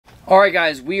Alright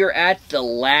guys, we are at the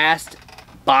last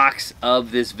box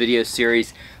of this video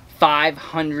series.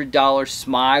 $500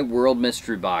 Smeye World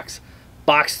Mystery Box.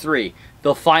 Box 3.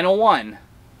 The final one.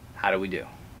 How do we do?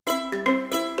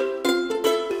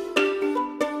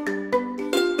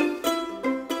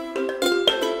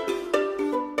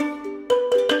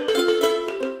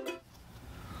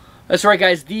 That's right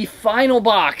guys, the final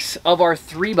box of our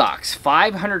 3-box,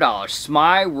 $500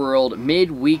 Smeye World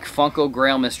Midweek Funko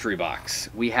Grail Mystery Box.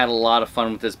 We had a lot of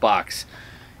fun with this box.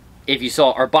 If you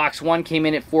saw, our box 1 came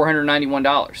in at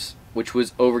 $491, which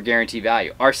was over guarantee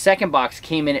value. Our second box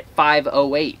came in at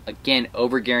 $508, again,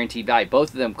 over guarantee value. Both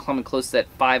of them coming close to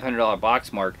that $500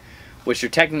 box mark, which there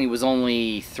technically was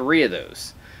only 3 of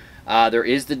those. There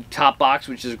is the top box,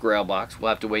 which is a Grail box. We'll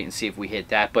have to wait and see if we hit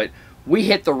that, but we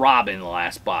hit the Robin in the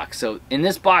last box, so in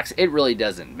this box, it really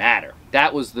doesn't matter.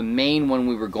 That was the main one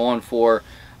we were going for.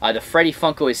 The Freddy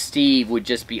Funko as Steve would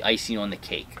just be icing on the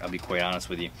cake, I'll be quite honest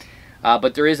with you.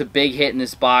 But there is a big hit in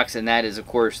this box, and that is, of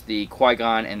course, the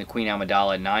Qui-Gon and the Queen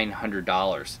Amidala,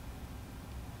 $900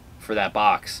 for that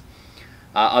box.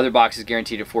 Other boxes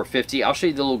guaranteed at $450. I'll show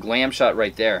you the little glam shot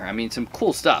right there. I mean, some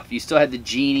cool stuff. You still had the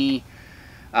Genie.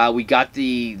 We got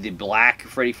the black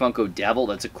Freddy Funko Devil.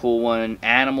 That's a cool one.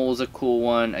 Animal is a cool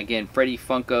one. Again, Freddy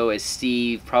Funko as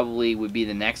Steve probably would be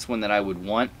the next one that I would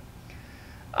want.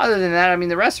 Other than that, I mean,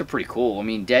 the rest are pretty cool. I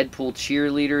mean, Deadpool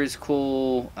Cheerleader is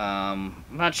cool. I'm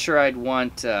not sure I'd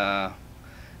want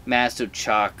Masto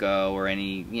Chaco or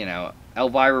any, you know,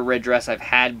 Elvira Red Dress I've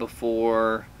had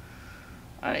before.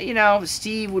 You know,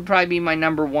 Steve would probably be my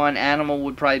number 1. Animal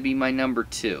would probably be my number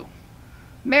 2.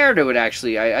 Merida would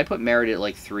actually, I put Merida at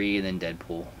like 3 and then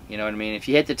Deadpool. You know what I mean? If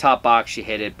you hit the top box, you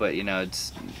hit it, but you know,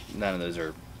 it's none of those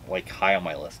are like high on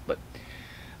my list. But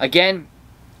again,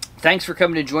 thanks for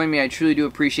coming to join me. I truly do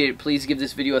appreciate it. Please give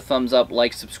this video a thumbs up,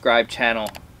 like, subscribe, channel,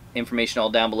 information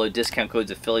all down below, discount codes,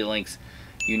 affiliate links,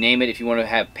 you name it. If you want to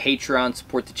have Patreon,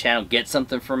 support the channel, get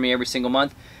something from me every single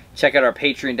month, check out our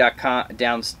Patreon.com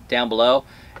down below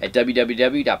at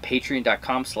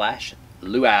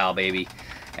www.patreon.com/Luau, baby.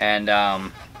 And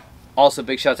also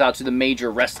big shouts out to the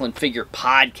Major Wrestling Figure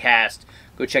Podcast.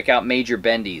 Go check out Major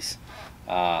Bendy's.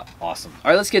 Awesome. All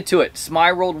right, let's get to it.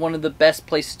 Smeye World, one of the best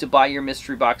places to buy your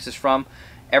mystery boxes from.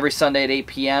 Every Sunday at 8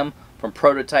 p.m. From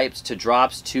prototypes to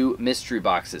drops to mystery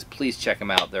boxes. Please check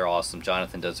them out. They're awesome.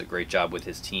 Jonathan does a great job with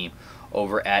his team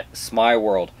over at Smeye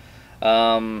World.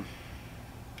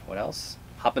 What else?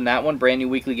 Hop in that one. Brand new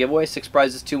weekly giveaway. 6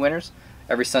 prizes, 2 winners.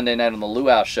 Every Sunday night on the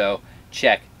Luau Show.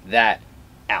 Check that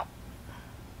out.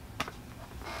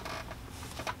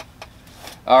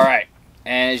 Alright,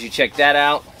 and as you check that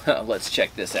out, let's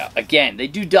check this out. Again, they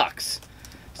do ducks.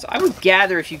 So I would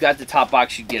gather if you got the top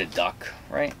box, you'd get a duck,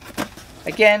 right?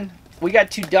 Again, we got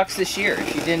 2 ducks this year.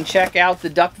 If you didn't check out the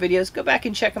duck videos, go back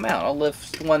and check them out. I'll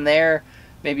lift one there,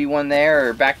 maybe one there,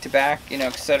 or back to back, you know,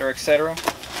 etc., etc.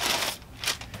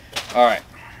 Alright,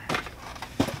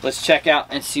 let's check out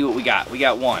and see what we got. We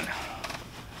got 1,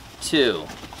 2.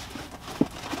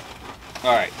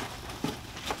 Alright.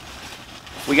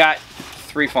 We got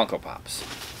 3 Funko Pops.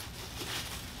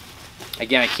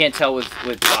 Again, I can't tell with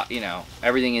you know,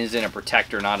 everything is in a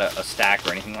protector, not a stack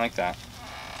or anything like that.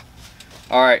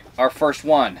 Alright, our first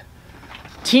one.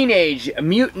 Teenage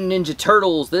Mutant Ninja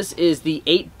Turtles. This is the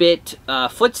 8-bit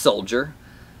foot soldier.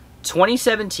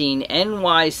 2017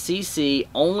 NYCC,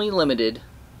 only limited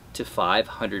to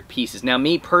 500 pieces. Now,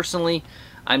 me personally,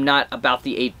 I'm not about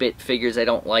the 8-bit figures. I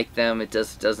don't like them. It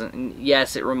just doesn't...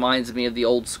 Yes, it reminds me of the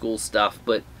old school stuff,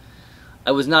 but I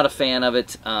was not a fan of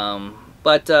it.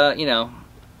 You know,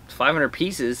 500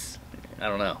 pieces, I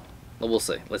don't know. We'll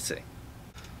see. Let's see.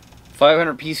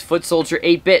 500-piece Foot Soldier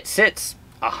 8-bit sits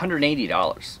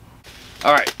 $180.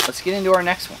 Alright, let's get into our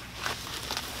next one.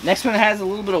 Next one has a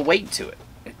little bit of weight to it.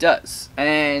 It does.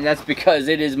 And that's because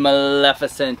it is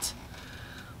Maleficent.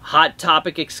 Hot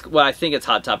Topic, well, I think it's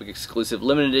Hot Topic exclusive,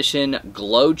 limited edition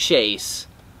Glow Chase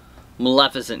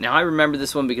Maleficent. Now, I remember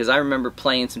this one because I remember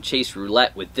playing some Chase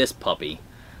Roulette with this puppy.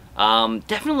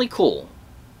 Definitely cool.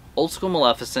 Old school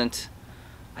Maleficent.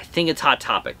 I think it's Hot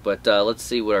Topic, but let's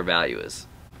see what our value is.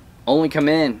 Only come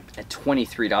in at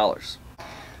 $23.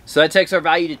 So that takes our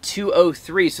value to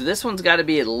 $203. So this one's got to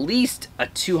be at least a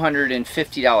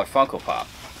 $250 Funko Pop.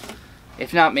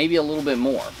 If not, maybe a little bit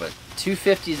more, but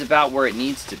 $250 is about where it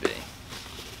needs to be.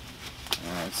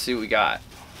 Let's see what we got.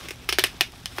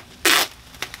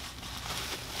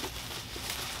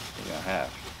 What are we gonna have?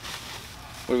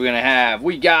 What are we gonna have?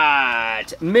 We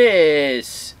got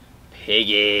Miss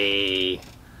Piggy.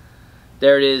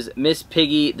 There it is, Miss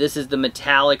Piggy. This is the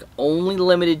metallic, only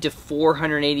limited to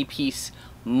 480 piece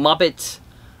Muppet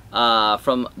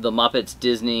from the Muppets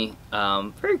Disney.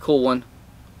 Very cool one.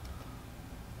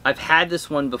 I've had this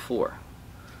one before,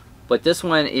 but this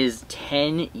one is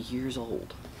 10 years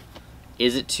old.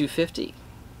 Is it $250?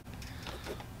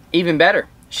 Even better,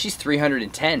 she's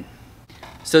 $310.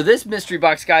 So this mystery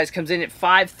box, guys, comes in at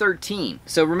 $513.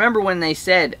 So remember when they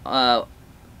said only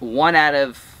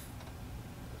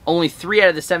 3 out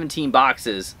of the 17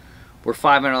 boxes were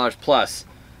 $500 plus,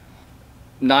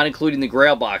 not including the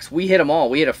Grail box. We hit them all.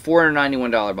 We hit a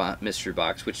 $491 mystery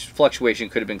box, which fluctuation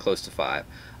could have been close to 5,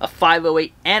 a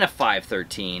 $508, and a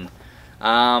 $513.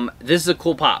 This is a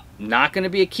cool pop. Not going to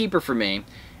be a keeper for me.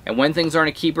 And when things aren't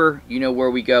a keeper, you know where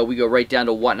we go. We go right down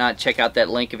to Whatnot. Check out that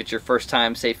link if it's your first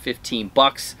time. Save 15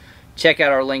 bucks. Check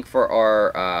out our link for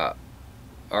our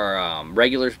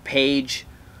regular page,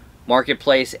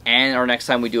 marketplace, and our next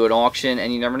time we do an auction.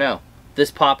 And you never know,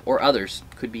 this pop or others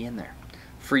could be in there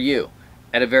for you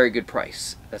at a very good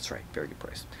price. That's right, very good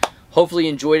price. Hopefully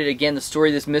you enjoyed it. Again, the story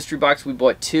of this mystery box, we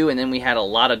bought 2, and then we had a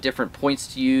lot of different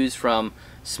points to use from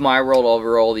Smeye World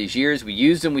over all these years. We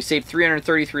used them. We saved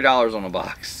 $333 on a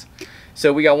box.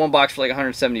 So we got one box for like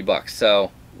 170 bucks.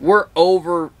 So we're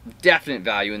over definite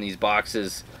value in these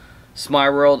boxes.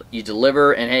 Smeye World, you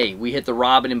deliver. And hey, we hit the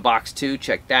Robin in box 2.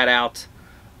 Check that out.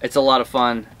 It's a lot of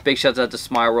fun. Big shouts out to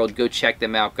Smeye World. Go check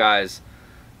them out, guys.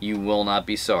 You will not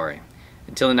be sorry.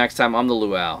 Until the next time, I'm the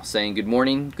Luau, saying good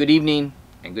morning, good evening,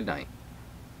 and good night.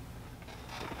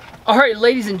 Alright,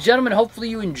 ladies and gentlemen, hopefully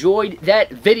you enjoyed that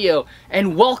video,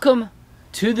 and welcome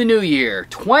to the new year.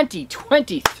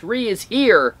 2023 is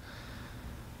here.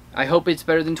 I hope it's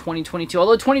better than 2022,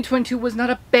 although 2022 was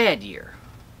not a bad year.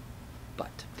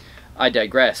 But I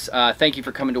digress. Thank you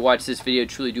for coming to watch this video.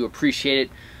 Truly do appreciate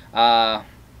it.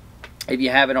 If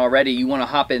you haven't already, you want to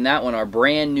hop in that one, our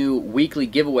brand new weekly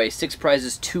giveaway, 6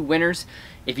 prizes, 2 winners.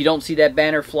 If you don't see that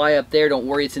banner fly up there, don't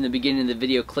worry, it's in the beginning of the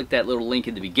video. Click that little link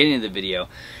in the beginning of the video.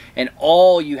 And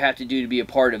all you have to do to be a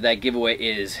part of that giveaway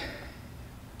is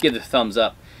give the thumbs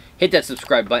up, hit that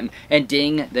subscribe button, and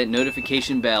ding that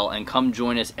notification bell, and come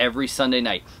join us every Sunday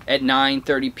night at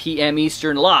 9:30 p.m.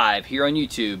 Eastern live here on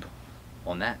YouTube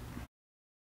on that.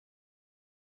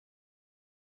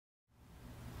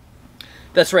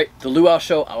 That's right, the Luau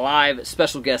Show, live,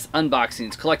 special guests,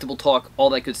 unboxings, collectible talk, all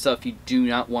that good stuff. You do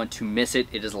not want to miss it.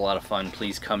 It is a lot of fun.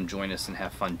 Please come join us and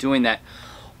have fun doing that.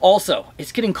 Also,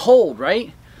 it's getting cold,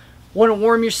 right? Want to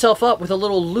warm yourself up with a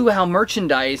little Luau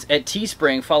merchandise at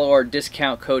Teespring? Follow our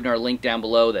discount code in our link down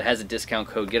below that has a discount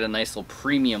code. Get a nice little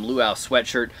premium Luau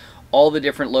sweatshirt. All the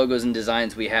different logos and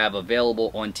designs we have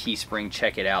available on Teespring.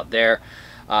 Check it out there.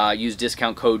 Use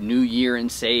discount code New Year and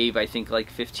save, I think, like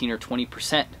 15 or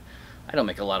 20%. I don't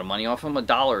make a lot of money off them,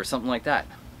 $1 or something like that.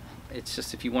 It's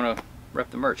just if you want to rep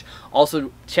the merch.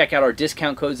 Also, check out our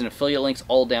discount codes and affiliate links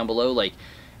all down below, like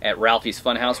at Ralphie's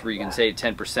Funhouse, where you can save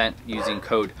 10% using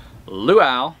code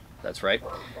Luau. That's right.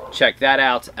 Check that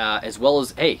out. As well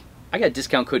as, hey, I got a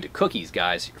discount code to cookies,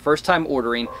 guys. Your first time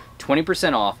ordering,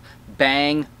 20% off.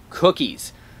 Bang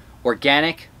Cookies.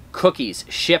 Organic cookies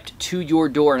shipped to your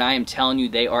door, and I am telling you,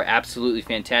 they are absolutely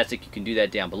fantastic. You can do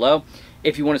that down below.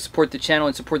 If you want to support the channel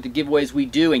and support the giveaways we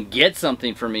do and get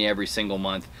something from me every single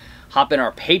month, hop in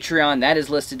our Patreon. That is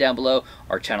listed down below.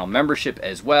 Our channel membership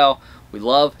as well. We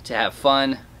love to have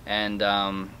fun, and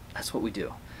that's what we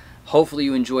do. Hopefully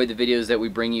you enjoy the videos that we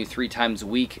bring you 3 times a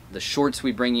week, the shorts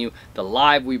we bring you, the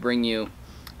live we bring you,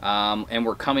 and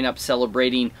we're coming up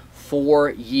celebrating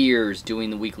 4 years doing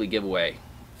the weekly giveaway.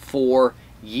 4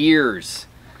 years.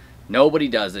 Nobody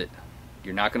does it.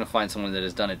 You're not going to find someone that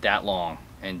has done it that long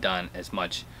and done as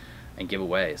much and give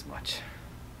away as much.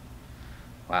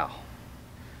 Wow.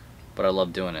 But I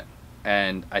love doing it.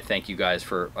 And I thank you guys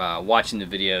for watching the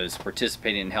videos,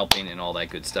 participating and helping and all that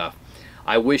good stuff.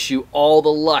 I wish you all the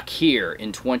luck here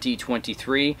in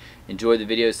 2023. Enjoy the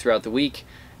videos throughout the week,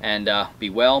 and be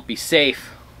well, be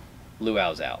safe.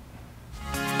 Luau's out.